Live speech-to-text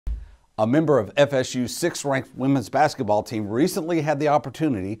A member of FSU's 6th-ranked women's basketball team recently had the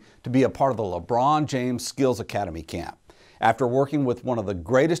opportunity to be a part of the LeBron James Skills Academy camp. After working with one of the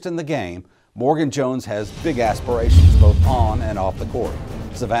greatest in the game, Morgan Jones has big aspirations both on and off the court.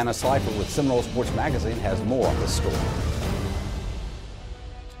 Savannah Slifer with Seminole Sports Magazine has more on this story.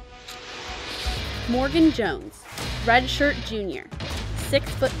 Morgan Jones, redshirt junior,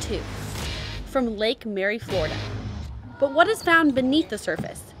 6'2", from Lake Mary, Florida. But what is found beneath the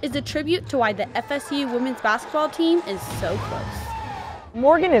surface is a tribute to why the FSU women's basketball team is so close.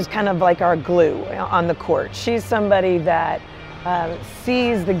 Morgan is kind of like our glue on the court. She's somebody that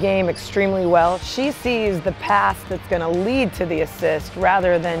sees the game extremely well. She sees the pass that's going to lead to the assist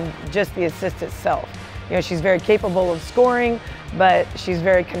rather than just the assist itself. You know, she's very capable of scoring, but she's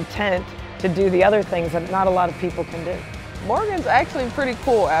very content to do the other things that not a lot of people can do. Morgan's actually pretty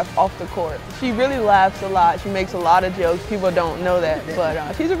cool off the court. She really laughs a lot. She makes a lot of jokes. People don't know that,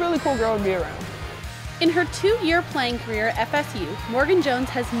 but she's a really cool girl to be around. In her 2-year playing career at FSU, Morgan Jones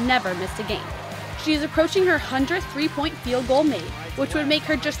has never missed a game. She is approaching her 100th three-point field goal made, which would make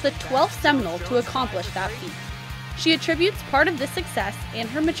her just the 12th Seminole to accomplish that feat. She attributes part of this success and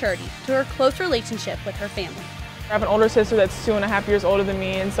her maturity to her close relationship with her family. I have an older sister that's 2.5 years older than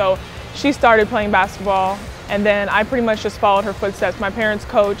me, and so she started playing basketball, and then I pretty much just followed her footsteps. My parents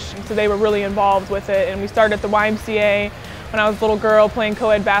coached, so they were really involved with it, and we started at the YMCA when I was a little girl playing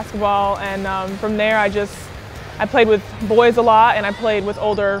co-ed basketball, and from there I played with boys a lot, and I played with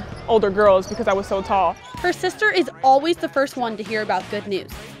older girls because I was so tall. Her sister is always the first one to hear about good news.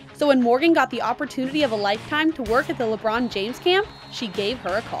 So when Morgan got the opportunity of a lifetime to work at the LeBron James camp, she gave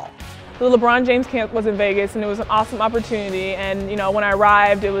her a call. The LeBron James camp was in Vegas, and it was an awesome opportunity, and you know, when I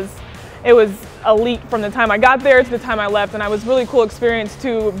arrived, it was a leap from the time I got there to the time I left, and it was a really cool experience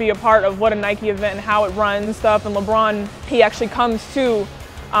to be a part of what a Nike event and how it runs and stuff. And LeBron, he actually comes to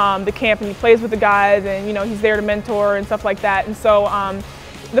the camp and he plays with the guys, and you know, he's there to mentor and stuff like that. And so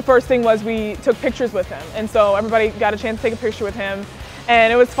the first thing was we took pictures with him, and so everybody got a chance to take a picture with him.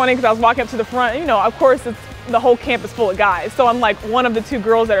 And it was funny because I was walking up to the front, and, you know, of course the whole camp is full of guys, so I'm like one of the 2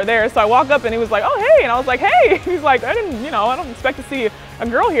 girls that are there. So I walk up and he was like, "Oh, hey," and I was like, "Hey." He's like, I don't expect to see a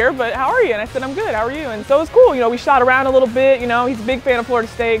girl here, but how are you? And I said, "I'm good, how are you?" And so it was cool. You know, we shot around a little bit. You know, he's a big fan of Florida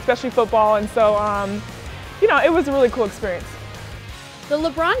State, especially football, and so you know, it was a really cool experience. The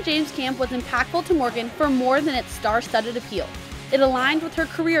LeBron James camp was impactful to Morgan for more than its star-studded appeal. It aligned with her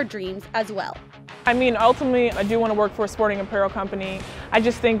career dreams as well. I mean, ultimately, I do want to work for a sporting apparel company. I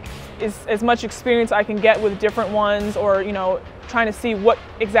just think as much experience I can get with different ones, or, you know, trying to see what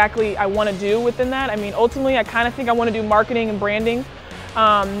exactly I want to do within that. I mean, ultimately, I kind of think I want to do marketing and branding,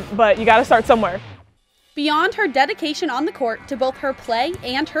 but you got to start somewhere. Beyond her dedication on the court to both her play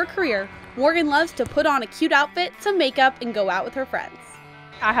and her career, Morgan loves to put on a cute outfit, some makeup, and go out with her friends.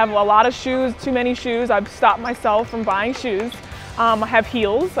 I have a lot of shoes, too many shoes. I've stopped myself from buying shoes. I have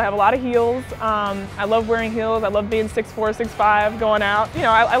heels. I have a lot of heels. I love wearing heels. I love being 6'4", 6'5", going out. You know,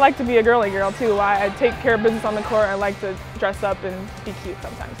 I like to be a girly girl too. I take care of business on the court. I like to dress up and be cute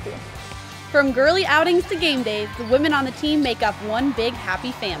sometimes too. From girly outings to game days, the women on the team make up one big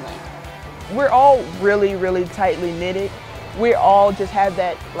happy family. We're all really, really tightly knitted. We all just have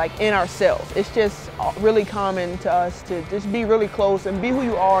that like in ourselves. It's just really common to us to just be really close and be who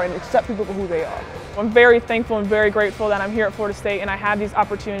you are and accept people for who they are. I'm very thankful and very grateful that I'm here at Florida State and I have these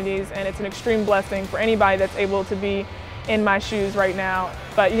opportunities, and it's an extreme blessing for anybody that's able to be in my shoes right now.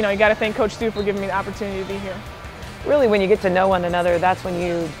 But you know, you got to thank Coach Stu for giving me the opportunity to be here. Really, when you get to know one another, that's when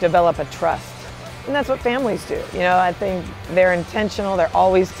you develop a trust. And that's what families do. You know, I think they're intentional, they're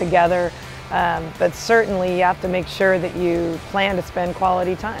always together. But certainly you have to make sure that you plan to spend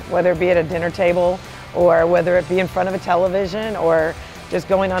quality time, whether it be at a dinner table or whether it be in front of a television or just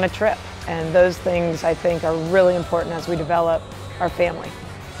going on a trip. And those things, I think, are really important as we develop our family.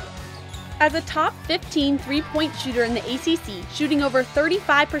 As a top 15 three-point shooter in the ACC, shooting over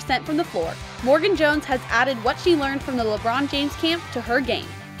 35% from the floor, Morgan Jones has added what she learned from the LeBron James camp to her game,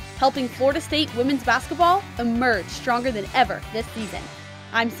 helping Florida State women's basketball emerge stronger than ever this season.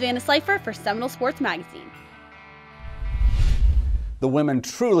 I'm Savannah Slifer for Seminole Sports Magazine. The women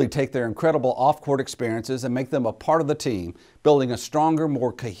truly take their incredible off-court experiences and make them a part of the team, building a stronger,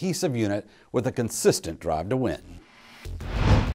 more cohesive unit with a consistent drive to win.